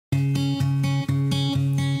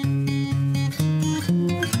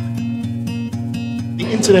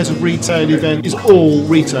Internet of Retail event is all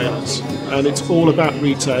retailers, and it's all about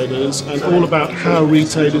retailers and all about how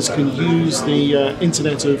retailers can use the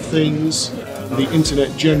Internet of Things, the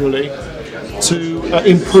Internet generally, to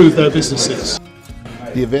improve their businesses.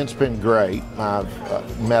 The event's been great.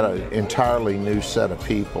 I've met an entirely new set of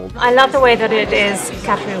people. I love the way that it is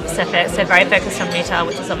category specific, so very focused on retail,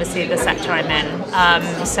 which is obviously the sector I'm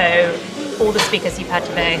in. So all the speakers you've had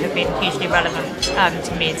today have been hugely relevant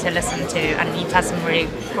to me to listen to, and you've had some really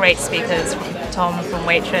great speakers, Tom from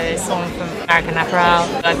Waitrose, Tom from American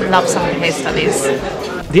Apparel. I've loved some of the case studies.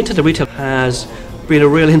 The Internet of Retail has been a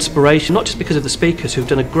real inspiration, not just because of the speakers who've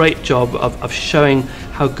done a great job of showing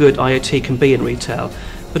how good IoT can be in retail,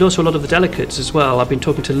 but also a lot of the delegates as well. I've been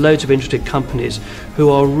talking to loads of interested companies who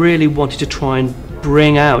are really wanting to try and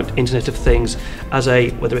bring out Internet of Things as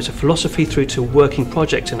whether it's a philosophy through to working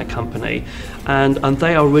projects in a company, and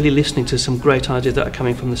they are really listening to some great ideas that are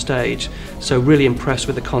coming from the stage. So really impressed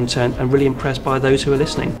with the content and really impressed by those who are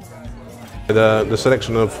listening. The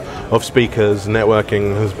selection of speakers,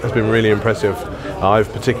 networking has been really impressive.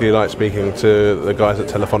 I've particularly liked speaking to the guys at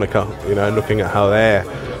Telefonica, looking at how they're,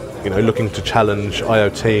 looking to challenge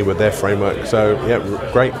IoT with their framework. So yeah,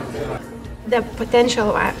 great. The potential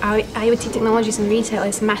of IoT technologies in retail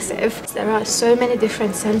is massive. There are so many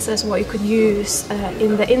different sensors what you could use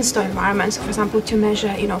in the in-store environment. So for example, to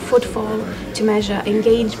measure footfall, to measure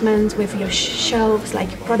engagement with your shelves,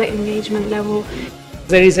 like product engagement level.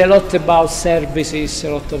 There is a lot about services,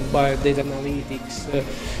 a lot about data analytics,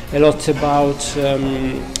 a lot about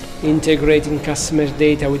integrating customer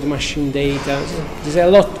data with machine data. There's a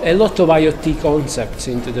lot of IoT concepts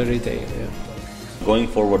into the retail. Yeah. Going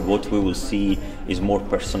forward, what we will see is more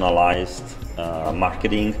personalized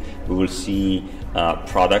marketing. We will see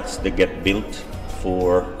products that get built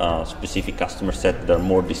for specific customer set that are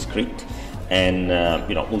more discrete, and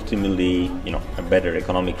ultimately, better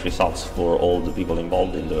economic results for all the people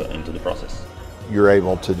involved into the process. You're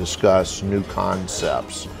able to discuss new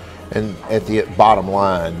concepts, and at the bottom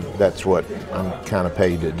line, that's what I'm kind of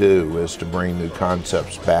paid to do, is to bring new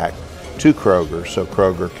concepts back to Kroger so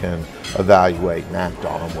Kroger can evaluate and act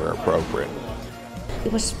on them where appropriate.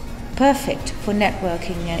 It was perfect for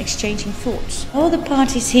networking and exchanging thoughts. All the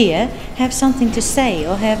parties here have something to say,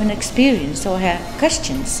 or have an experience, or have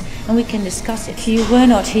questions, and we can discuss it. If you were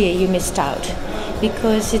not here, you missed out,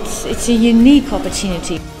 because it's a unique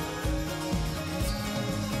opportunity.